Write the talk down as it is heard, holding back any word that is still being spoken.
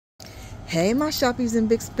Hey my shoppies and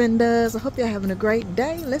big spenders, I hope y'all having a great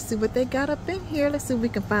day. Let's see what they got up in here. Let's see if we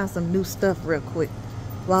can find some new stuff real quick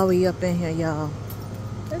while we up in here, y'all.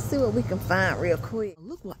 Let's see what we can find real quick.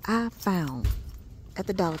 Look what I found at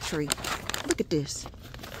the Dollar Tree. Look at this.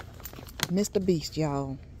 Mr. Beast,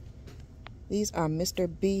 y'all. These are Mr.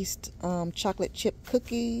 Beast chocolate chip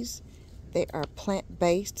cookies. They are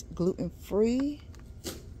plant-based, gluten-free.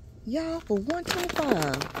 Y'all, for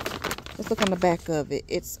 $1.25. Let's look on the back of it.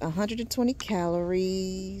 It's 120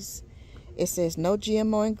 calories. It says no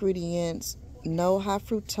GMO ingredients, no high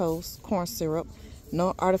fructose corn syrup,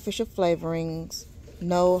 no artificial flavorings,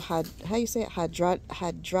 no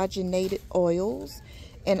hydrogenated oils.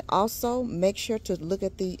 And also make sure to look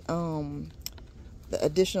at the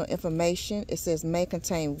additional information. It says may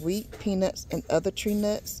contain wheat, peanuts, and other tree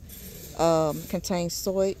nuts. Contains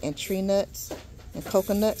soy and tree nuts and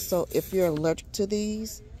coconuts. So if you're allergic to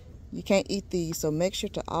these, you can't eat these. So make sure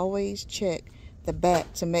to always check the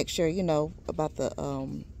back to make sure you know about the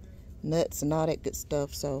nuts and all that good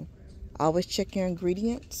stuff. So always check your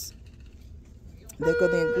ingredients. There go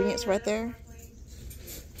the ingredients right there.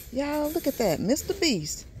 Y'all, look at that. Mr.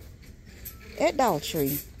 Beast at Dollar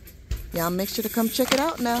Tree. Y'all make sure to come check it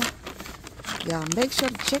out now. Y'all make sure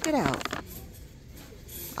to check it out.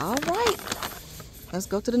 All right. Let's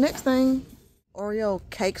go to the next thing. Oreo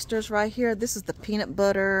Cakesters right here. This is the peanut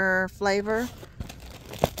butter flavor.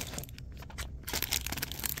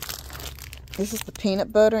 This is the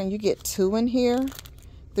peanut butter, and you get 2 in here.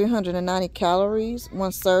 390 calories,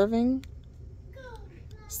 1 serving.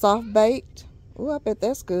 Soft baked. Ooh, I bet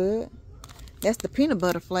that's good. That's the peanut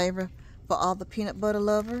butter flavor for all the peanut butter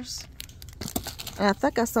lovers. And I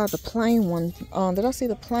think I saw the plain one. Did I see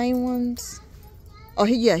the plain ones? Oh,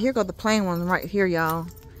 yeah, here go the plain ones right here, y'all.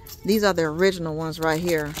 These are the original ones right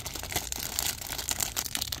here.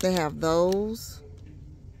 They have those.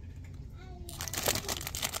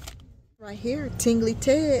 Right here, Tingly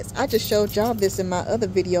Teds. I just showed y'all this in my other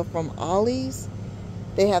video from Ollie's.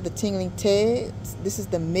 They have the Tingling Teds. This is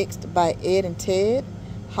the mixed by Ed and Ted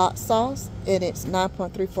hot sauce, and it's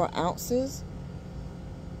 9.34 ounces.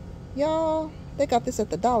 Y'all, they got this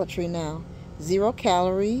at the Dollar Tree now. 0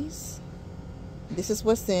 calories. This is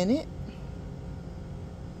what's in it.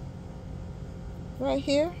 Right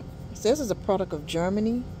here. It says it's a product of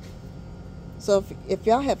Germany. So if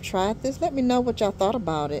y'all have tried this, let me know what y'all thought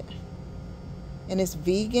about it. And it's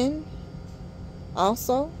vegan.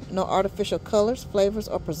 Also, no artificial colors, flavors,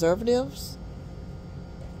 or preservatives.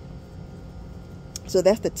 So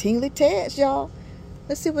that's the Tingly Teds, y'all.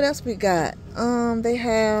 Let's see what else we got. They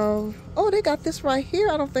have, oh, they got this right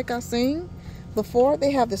here. I don't think I've seen before.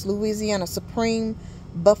 They have this Louisiana Supreme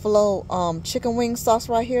buffalo chicken wing sauce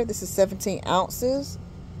right here. This is 17 ounces.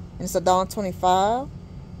 And it's $1.25.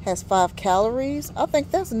 Has 5 calories. I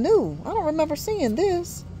think that's new. I don't remember seeing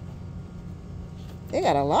this. They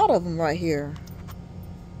got a lot of them right here.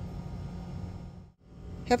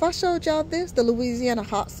 Have I showed y'all this? The Louisiana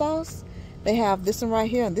hot sauce. They have this one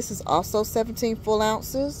right here, and this is also 17 full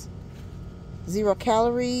ounces. 0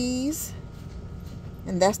 calories.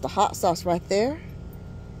 And that's the hot sauce right there.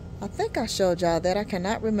 I think I showed y'all that. I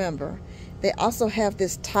cannot remember. They also have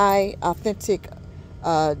this Thai authentic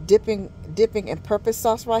dipping and purpose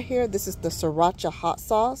sauce right here. This is the Sriracha hot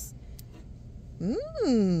sauce.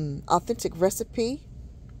 Authentic recipe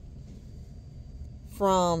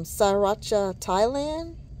from Sriracha,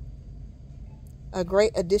 Thailand. A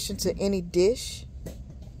great addition to any dish.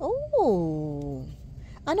 Oh,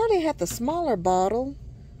 I know they had the smaller bottle.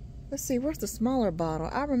 Let's see, where's the smaller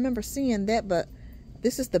bottle? I remember seeing that, but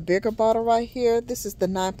this is the bigger bottle right here. This is the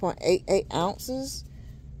 9.88 ounces.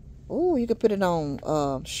 Oh, you could put it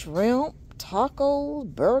on shrimp, tacos,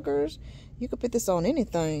 burgers. You could put this on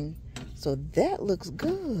anything. So that looks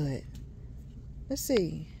good. Let's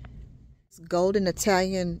see. It's golden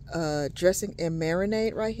Italian dressing and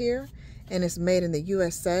marinade right here. And it's made in the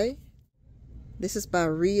USA. This is by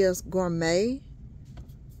Ria's Gourmet.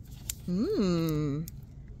 10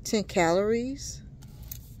 calories.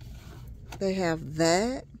 They have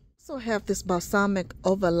that. Also have this balsamic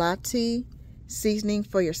ovalati seasoning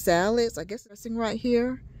for your salads. I guess dressing right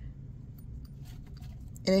here.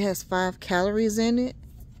 And it has 5 calories in it.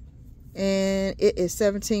 And it is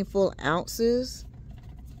 17 full ounces.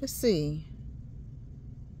 Let's see.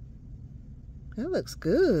 That looks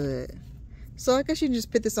good. So I guess you can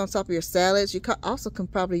just put this on top of your salads. You also can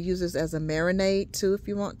probably use this as a marinade too if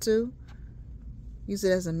you want to. Use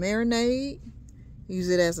it as a marinade. Use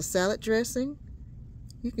it as a salad dressing.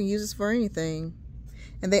 You can use this for anything.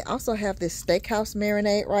 And they also have this steakhouse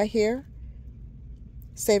marinade right here.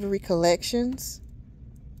 Savory Collections.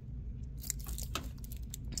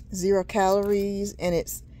 0 calories, and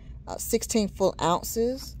it's 16 full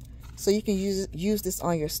ounces. So you can use this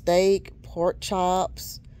on your steak, pork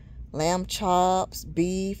chops, lamb chops,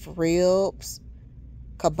 beef, ribs,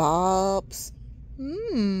 kebabs.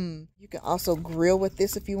 You can also grill with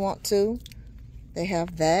this if you want to. They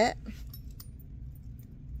have that.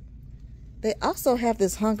 They also have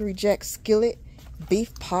this Hungry Jack skillet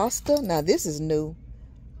beef pasta. Now this is new.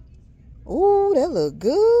 Ooh, that look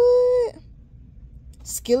good.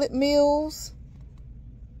 Skillet meals,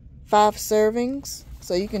 5 servings.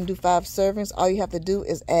 So you can do 5 servings. All you have to do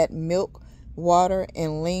is add milk, water,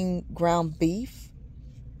 and lean ground beef.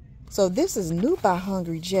 So this is new by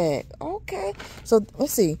Hungry Jack. Okay. So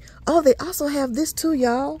let's see. Oh, they also have this too,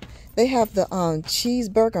 y'all. They have the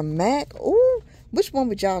cheeseburger mac. Ooh, which one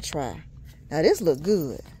would y'all try? Now this look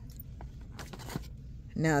good.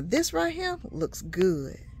 Now this right here looks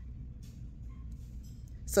good.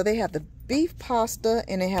 So they have the beef pasta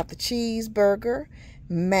and they have the cheeseburger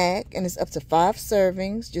mac, and it's up to 5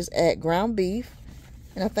 servings. Just add ground beef,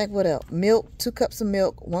 and I think what else? Milk, 2 cups of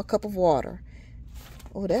milk, 1 cup of water.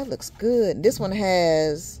 Oh, that looks good. This one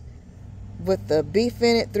has, with the beef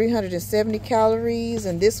in it, 370 calories,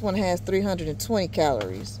 and this one has 320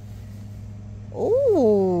 calories.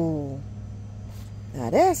 Ooh. Now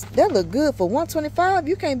that look good for $125.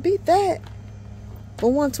 You can't beat that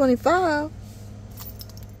for $125.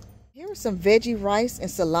 Here is some veggie rice and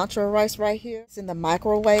cilantro rice right here. It's in the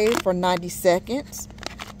microwave for 90 seconds.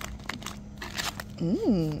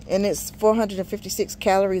 And it's 456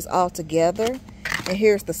 calories altogether. And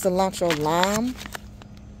here's the cilantro lime,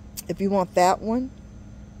 if you want that one.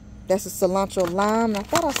 That's a cilantro lime. I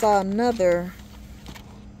thought I saw another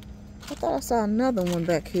one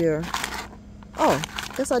back here. Oh,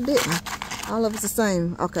 guess I didn't. All of it's the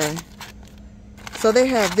same. Okay. So they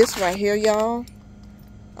have this right here, y'all.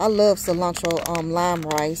 I love cilantro lime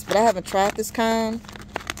rice, but I haven't tried this kind.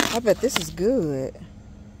 I bet this is good.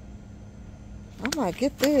 I might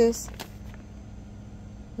get this.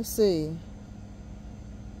 Let's see.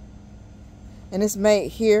 And it's made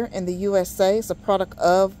here in the USA. It's a product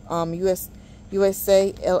of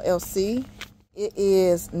USA LLC. It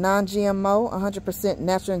is non-GMO, 100%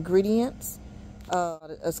 natural ingredients.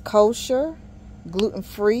 It's kosher,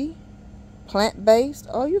 gluten-free, plant-based.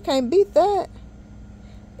 Oh, you can't beat that.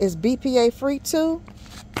 It's BPA free too.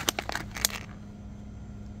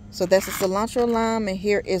 So that's the cilantro lime, and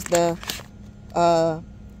here is the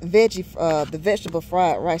vegetable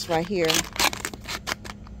fried rice right here.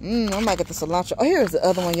 I might get the cilantro. Oh, here's the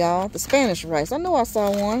other one, y'all. The Spanish rice. I know I saw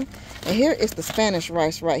one. And here is the Spanish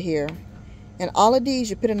rice right here. And all of these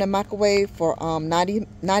you put in the microwave for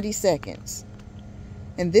 90 seconds.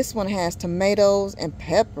 And this one has tomatoes and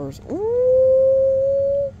peppers. Ooh.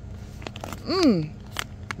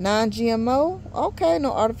 Non-GMO. Okay,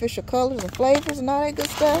 no artificial colors and flavors and all that good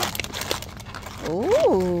stuff.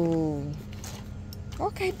 Ooh.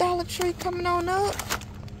 Okay, Dollar Tree coming on up.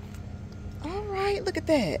 All right, look at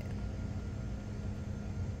that.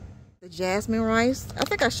 The jasmine rice. I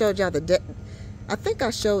think I showed y'all the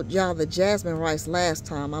jasmine rice last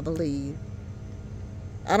time, I believe.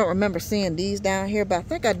 I don't remember seeing these down here, but I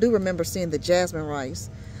think I do remember seeing the jasmine rice.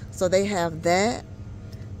 So they have that.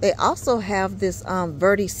 They also have this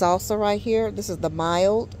verde salsa right here. This is the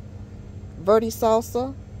mild verde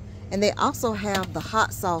salsa. And they also have the hot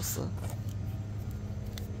salsa.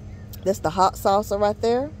 That's the hot salsa right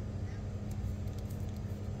there.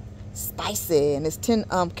 Spicy, and it's 10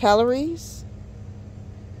 calories.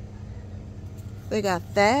 They got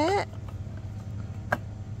that.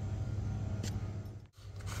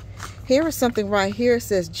 Here is something right here. It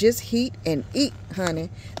says just heat and eat, honey.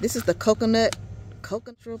 This is the coconut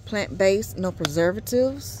plant-based, no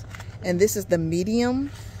preservatives. And this is the medium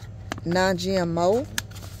non-GMO,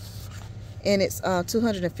 and it's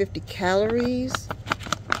 250 calories.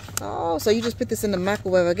 Oh, so you just put this in the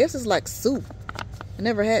microwave. I guess it's like soup. I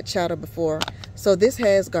never had chowder before. So this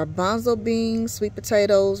has garbanzo beans, sweet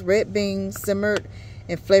potatoes, red beans, simmered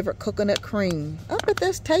and flavored coconut cream. I bet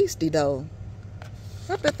that's tasty though.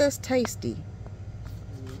 I bet that's tasty.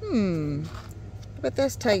 I bet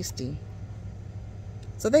that's tasty.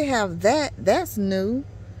 So they have that. That's new.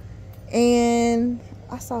 And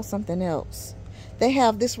I saw something else. They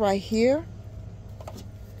have this right here.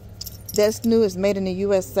 That's new. It's made in the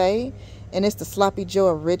USA. And it's the Sloppy Joe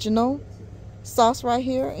Original sauce right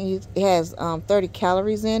here. And it has 30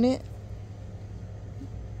 calories in it.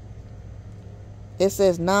 It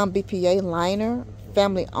says non-BPA liner,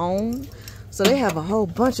 family owned. So they have a whole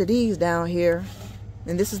bunch of these down here.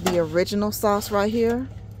 And this is the original sauce right here.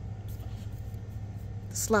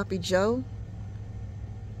 Sloppy Joe.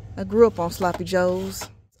 I grew up on Sloppy Joes.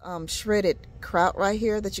 shredded kraut right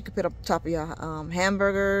here that you can put on top of your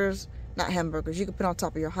hamburgers. Not hamburgers, you can put on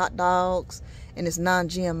top of your hot dogs. And it's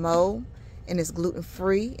non-GMO and it's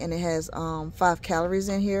gluten-free, and it has 5 calories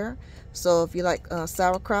in here. So if you like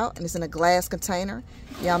sauerkraut, and it's in a glass container,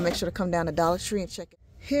 y'all make sure to come down to Dollar Tree and check it.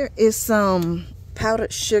 Here is some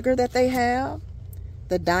powdered sugar that they have,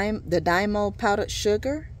 the Dymo powdered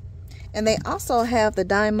sugar, and they also have the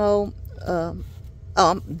Dymo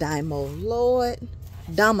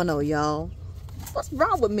Domino, y'all. What's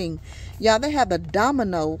wrong with me, y'all? They have the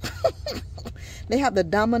Domino. They have the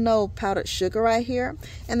Domino powdered sugar right here,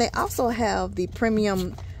 and they also have the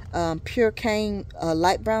premium pure cane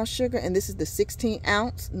light brown sugar, and this is the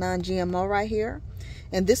 16-ounce non-GMO right here,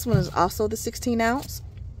 and this one is also the 16-ounce.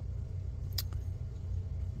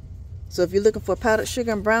 So if you're looking for powdered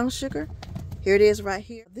sugar and brown sugar, here it is right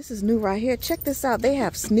here. This is new right here. Check this out. They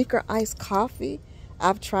have sneaker iced coffee.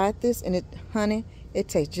 I've tried this, and honey, it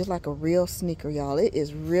tastes just like a real sneaker, y'all. It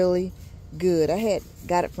is really good. I had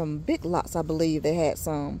got it from Big Lots, I believe they had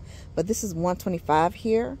some, but this is $125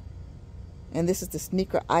 here, and this is the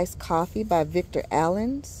sneaker iced coffee by Victor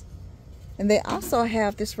Allen's. And they also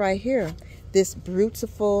have this right here, this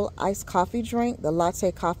beautiful iced coffee drink, the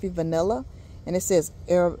latte coffee vanilla, and it says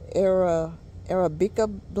Arabica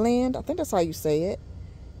blend. I think that's how you say it.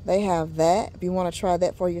 They have that if you want to try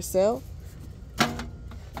that for yourself.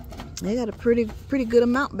 They got a pretty good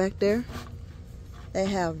amount back there. They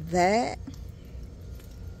have that.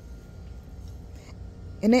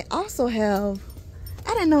 And they also have,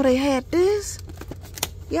 I didn't know they had this.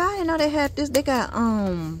 Yeah, I didn't know they had this. They got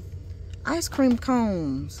ice cream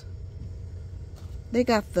cones. They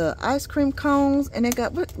got the ice cream cones, and they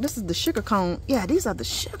got, this is the sugar cone. Yeah, these are the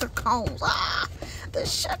sugar cones. Ah, the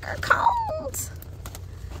sugar cones.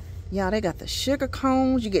 Yeah, they got the sugar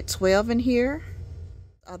cones. You get 12 in here.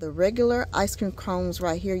 The regular ice cream cones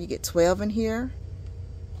right here, you get 12 in here.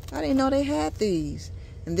 I didn't know they had these.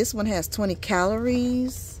 And this one has 20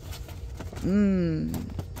 calories.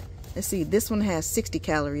 Let's see, this one has 60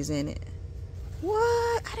 calories in it.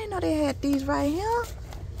 What? I didn't know they had these right here.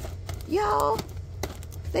 Y'all,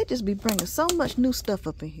 they just be bringing so much new stuff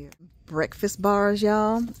up in here. Breakfast bars,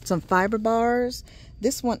 y'all. Some fiber bars.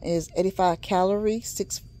 This one is 85 calories,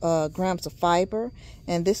 6 grams of fiber.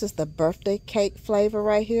 And this is the birthday cake flavor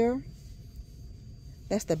right here.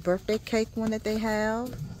 That's the birthday cake one that they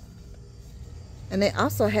have. And they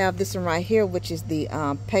also have this one right here, which is the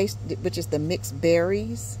which is the mixed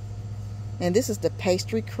berries. And this is the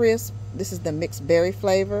pastry crisp. This is the mixed berry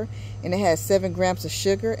flavor, and it has 7 grams of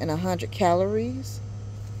sugar and 100 calories.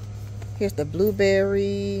 Here's the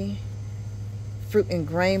blueberry fruit and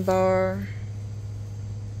grain bar.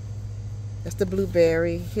 That's the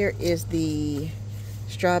blueberry. Here is the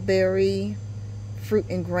strawberry fruit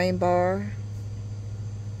and grain bar.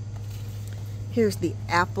 Here's the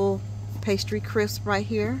apple pastry crisp right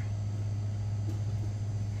here.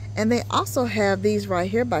 And they also have these right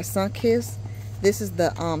here by Sunkist. This is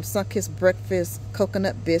the Sunkist breakfast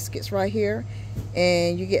coconut biscuits right here,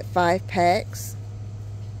 and you get 5 packs,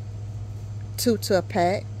 2 to a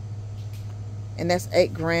pack, and that's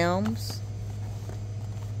 8 grams.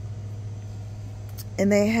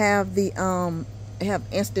 And they have the they have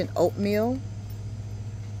instant oatmeal.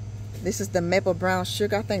 This is the maple brown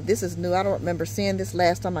sugar. I think this is new. I don't remember seeing this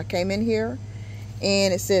last time I came in here.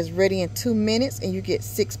 And it says ready in 2 minutes, and you get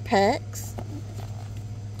 6 packs.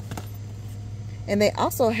 And they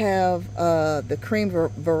also have the cream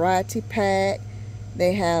variety pack.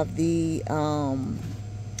 They have the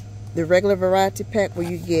regular variety pack where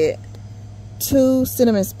you get 2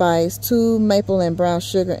 cinnamon spice, 2 maple and brown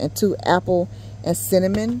sugar, and 2 apple and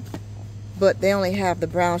cinnamon. But they only have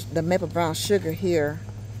the maple brown sugar here.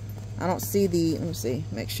 I don't see the, let me see,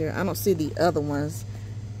 make sure. I don't see the other ones.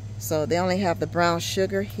 So they only have the brown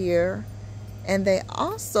sugar here. And they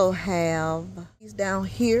also have these down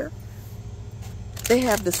here. They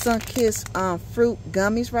have the Sunkist fruit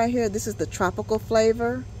gummies right here. This is the tropical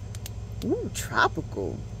flavor. Ooh,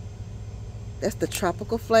 tropical. That's the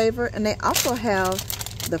tropical flavor. And they also have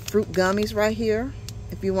the fruit gummies right here,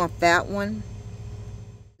 if you want that one.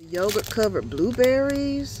 The yogurt covered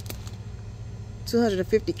blueberries.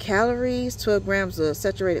 250 calories, 12 grams of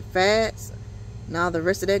saturated fats. Now the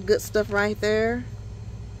rest of that good stuff right there.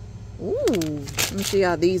 Ooh, let me show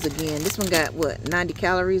y'all these again. This one got what, 90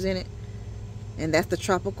 calories in it, and that's the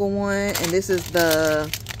tropical one. And this is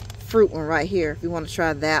the fruit one right here, if you want to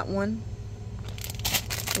try that one.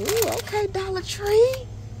 Ooh, okay, Dollar Tree.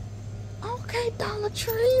 Okay, Dollar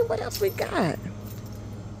Tree. What else we got?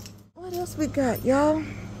 What else we got, y'all?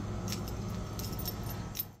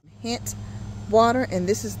 Hint water, and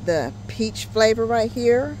this is the peach flavor right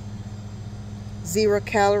here. 0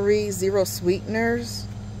 calories, 0 sweeteners.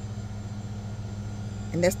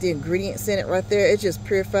 And that's the ingredients in it right there. It's just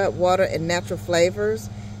purified water and natural flavors,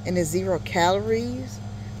 and it's 0 calories.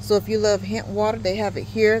 So if you love hemp water, they have it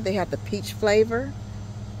here. They have the peach flavor,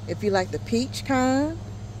 if you like the peach kind.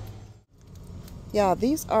 Y'all,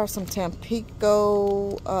 these are some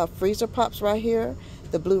Tampico freezer pops right here.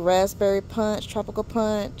 The blue raspberry punch, tropical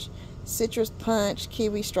punch, citrus punch,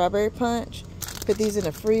 kiwi strawberry punch. Put these in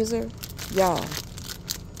the freezer. Y'all,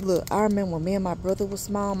 look, I remember when me and my brother was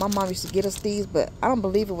small, my mom used to get us these, but I don't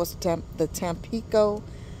believe it was the Tampico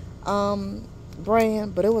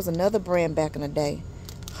brand, but it was another brand back in the day.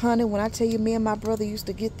 Honey, when I tell you me and my brother used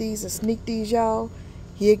to get these and sneak these, y'all,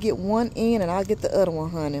 he'd get one in and I'll get the other one,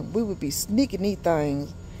 honey. We would be sneaking these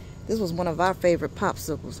things. This was one of our favorite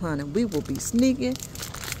popsicles, honey. We will be sneaking,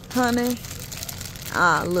 honey.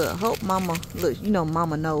 Ah, look, hope mama, look, you know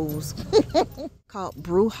mama knows. Called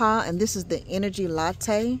Bruja, and this is the energy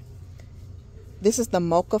latte. This is the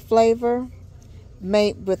mocha flavor,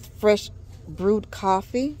 made with fresh brewed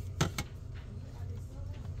coffee.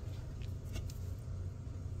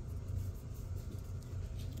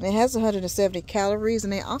 And it has 170 calories,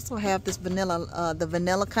 and they also have this vanilla, the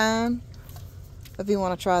vanilla kind, if you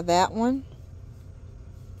want to try that one.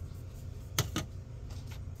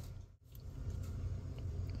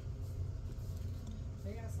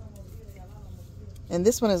 And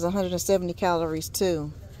this one is 170 calories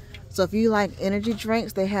too. So if you like energy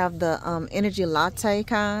drinks, they have the energy latte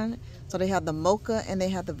kind. So they have the mocha and they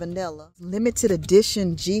have the vanilla. Limited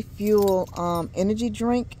edition G Fuel energy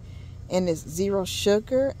drink, and it's 0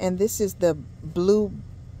 sugar. And this is the Blue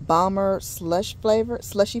Bomber slushy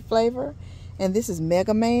flavor. And this is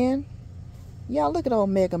Mega Man. Y'all, look at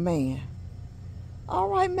old Mega Man. All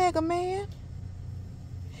right, Mega Man.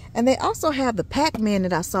 And they also have the Pac-Man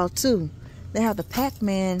that I saw too. They have the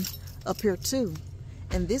Pac-Man up here too.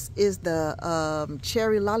 And this is the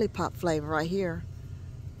cherry lollipop flavor right here.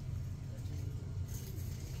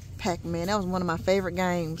 Pac-Man, that was one of my favorite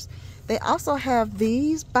games. They also have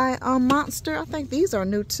these by Monster. I think these are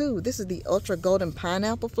new too. This is the Ultra Golden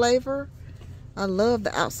Pineapple flavor. I love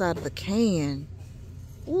the outside of the can.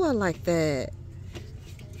 Ooh, I like that.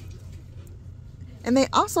 And they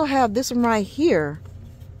also have this one right here.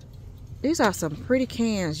 These are some pretty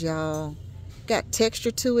cans, y'all. Got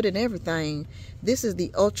texture to it and everything. This is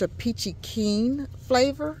the Ultra Peachy Keen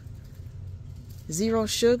flavor. 0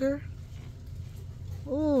 sugar.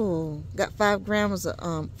 Ooh, got 5 grams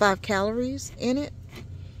of 5 calories in it.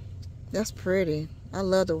 That's pretty. I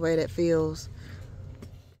love the way that feels.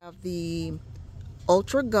 They have the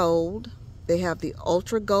Ultra Gold. They have the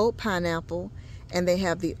Ultra Gold Pineapple, and they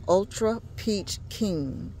have the Ultra Peach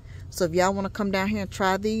King. So if y'all want to come down here and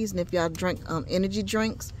try these, and if y'all drink energy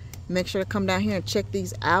drinks, make sure to come down here and check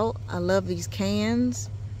these out. I love these cans.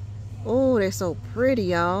 Oh, they're so pretty,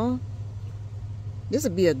 y'all. This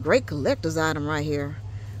would be a great collector's item right here.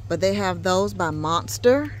 But they have those by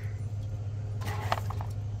Monster.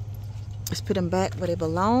 Let's put them back where they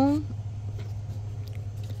belong.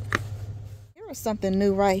 Here is something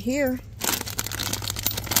new right here.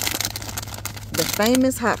 The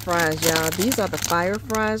famous hot fries, y'all. These are the fire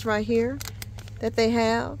fries right here that they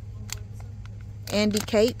have. Andy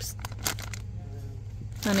Capes.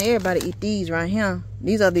 Honey, everybody eat these right here.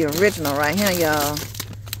 These are the original right here, y'all.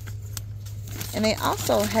 And they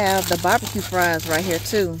also have the barbecue fries right here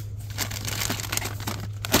too.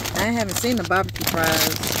 I haven't seen the barbecue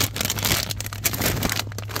fries.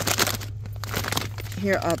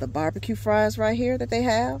 Here are the barbecue fries right here that they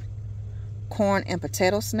have. Corn and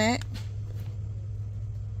potato snack.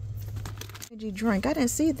 Energy drink. I didn't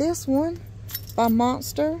see this one by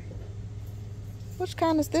Monster. Which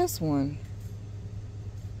kind is this one?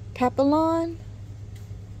 Papillon.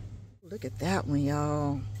 Look at that one,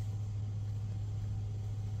 y'all.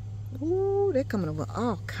 Ooh, they're coming up with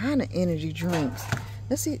all kind of energy drinks.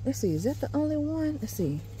 Let's see. Is that the only one? Let's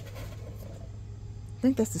see. I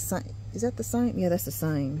think that's the same. Is that the same? Yeah, that's the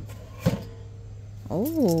same.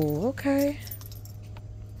 Oh, okay.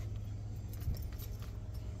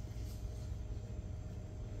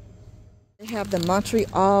 They have the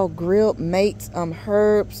Montreal Grilled Mates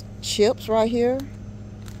Herbs chips right here.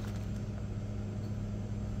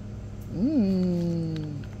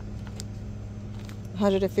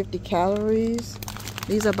 150 calories.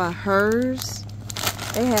 These are by Hers.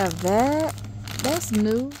 They have that. That's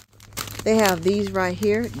new. They have these right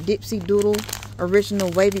here. Dipsy Doodle Original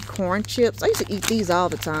Wavy Corn Chips. I used to eat these all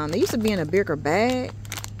the time. They used to be in a bigger bag.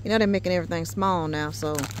 You know, they're making everything small now,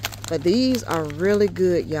 so But these are really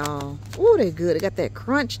good, y'all. Ooh, they're good. They got that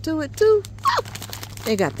crunch to it, too. Oh,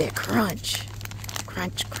 they got that crunch.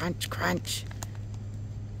 Crunch, crunch, crunch.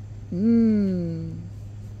 Mmm.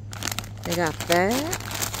 They got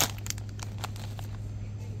that.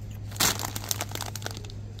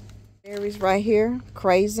 Berries right here.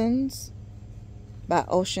 Craisins by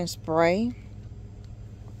Ocean Spray.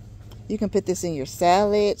 You can put this in your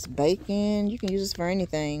salads, bacon. You can use this for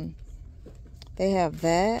anything. They have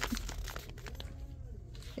that.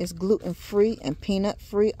 It's gluten-free and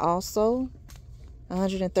peanut-free also.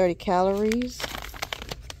 130 calories.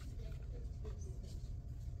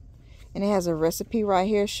 And it has a recipe right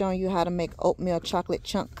here showing you how to make oatmeal chocolate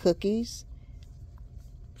chunk cookies.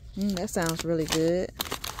 That sounds really good.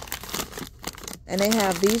 And they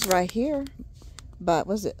have these right here. But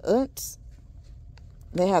was it Unts?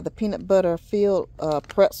 They have the peanut butter filled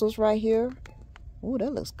pretzels right here. Ooh,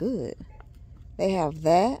 that looks good. They have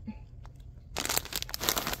that.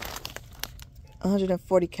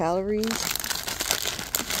 140 calories.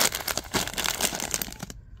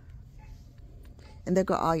 And there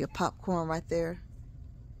go all your popcorn right there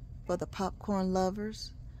for the popcorn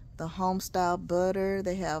lovers. The home style butter.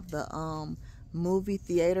 They have the movie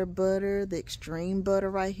theater butter, the extreme butter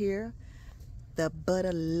right here. The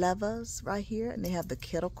butter lovers right here. And they have the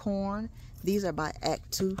kettle corn. These are by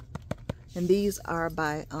Act 2. And these are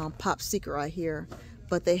by Pop Secret right here.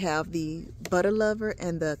 But they have the butter lover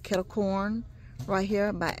and the kettle corn right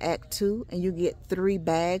here by Act 2. And you get 3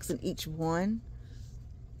 bags in each one.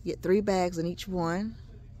 You get 3 bags in each one.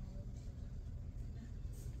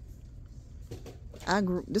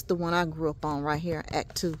 This is the one I grew up on right here,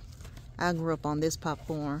 Act 2. I grew up on this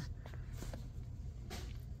popcorn.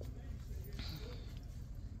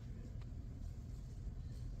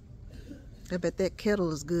 I bet that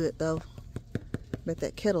kettle is good though. I bet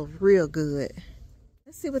that kettle's real good.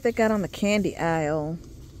 Let's see what they got on the candy aisle.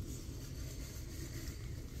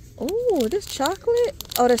 Oh, this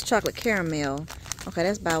chocolate? Oh, that's chocolate caramel. Okay,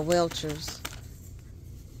 that's by Welch's.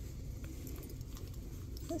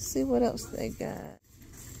 Let's see what else they got.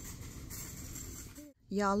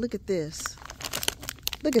 Y'all, look at this.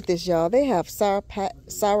 Look at this, y'all. They have Sour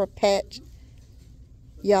Patch.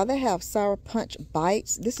 Y'all, they have Sour Punch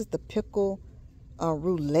Bites. This is the pickle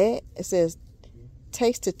roulette. It says,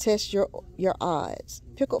 taste to test your odds.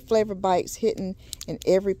 Pickle flavor bites hidden in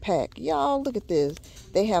every pack. Y'all, look at this.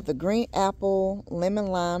 They have the green apple, lemon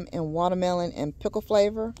lime, and watermelon and pickle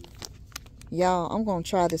flavor. Y'all, I'm going to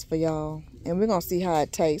try this for y'all. And we're going to see how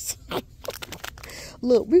it tastes.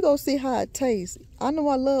 Look, we're going to see how it tastes. I know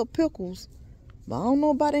I love pickles, but I don't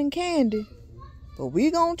know about in candy. But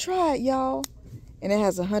we're going to try it, y'all. And it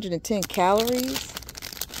has 110 calories.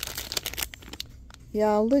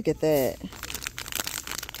 Y'all, look at that.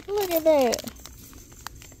 Look at that.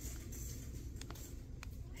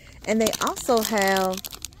 And they also have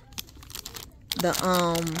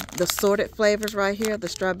the sorted flavors right here. The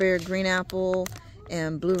strawberry, green apple,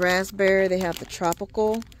 and blue raspberry. They have the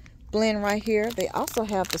tropical blend right here. They also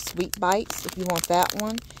have the sweet bites if you want that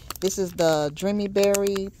one. This is the dreamy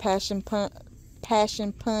berry, passion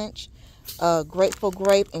punch, grateful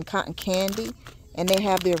grape, and cotton candy. And they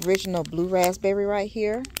have the original blue raspberry right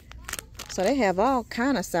here. So they have all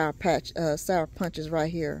kind of sour punches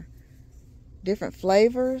right here. Different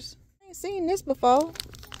flavors. I ain't seen this before.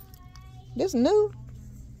 This new.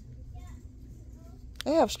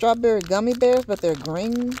 They have strawberry gummy bears, but they're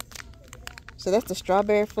green. So that's the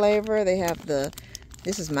strawberry flavor. They have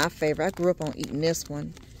this is my favorite. I grew up on eating this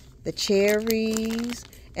one. The cherries.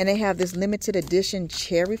 And they have this limited edition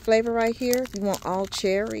cherry flavor right here. If you want all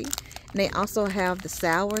cherry. And they also have the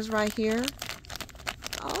sours right here.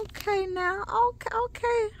 Okay now.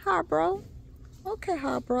 Okay, hard bro. Okay,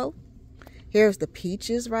 hard bro. Here's the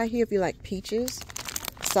peaches right here if you like peaches.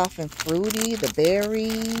 Soft and fruity. The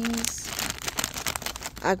berries.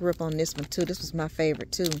 I grew up on this one too. This was my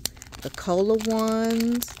favorite too. The cola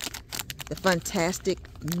ones. The fantastic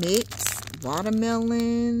mix.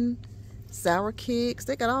 Watermelon. Sour kicks.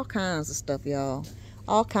 They got all kinds of stuff, y'all.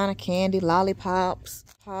 All kind of candy. Lollipops.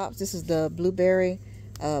 Pops. This is the blueberry,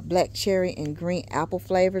 black cherry, and green apple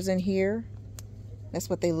flavors in here. That's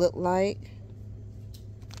what they look like.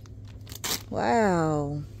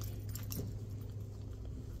 Wow.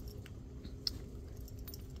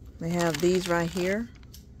 They have these right here.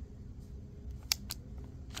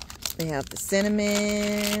 They have the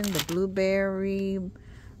cinnamon, the blueberry,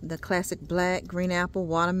 the classic black, green apple,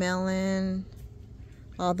 watermelon.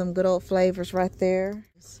 All them good old flavors right there.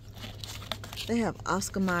 They have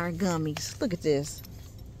Oscar Mayer gummies. Look at this.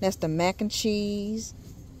 That's the mac and cheese.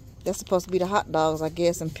 That's supposed to be the hot dogs, I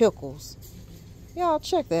guess, and pickles. Y'all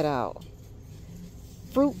check that out.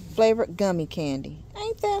 Fruit flavored gummy candy.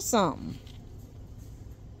 Ain't that something?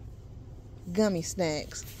 Gummy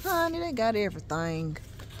snacks. Honey, they got everything.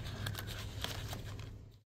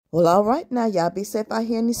 Well, all right now, y'all be safe out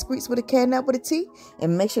here in these streets with a cat nap with a T.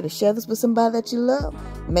 And make sure to share this with somebody that you love.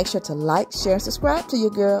 Make sure to like, share, and subscribe to your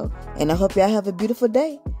girl. And I hope y'all have a beautiful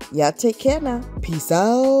day. Y'all take care now. Peace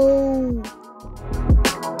out.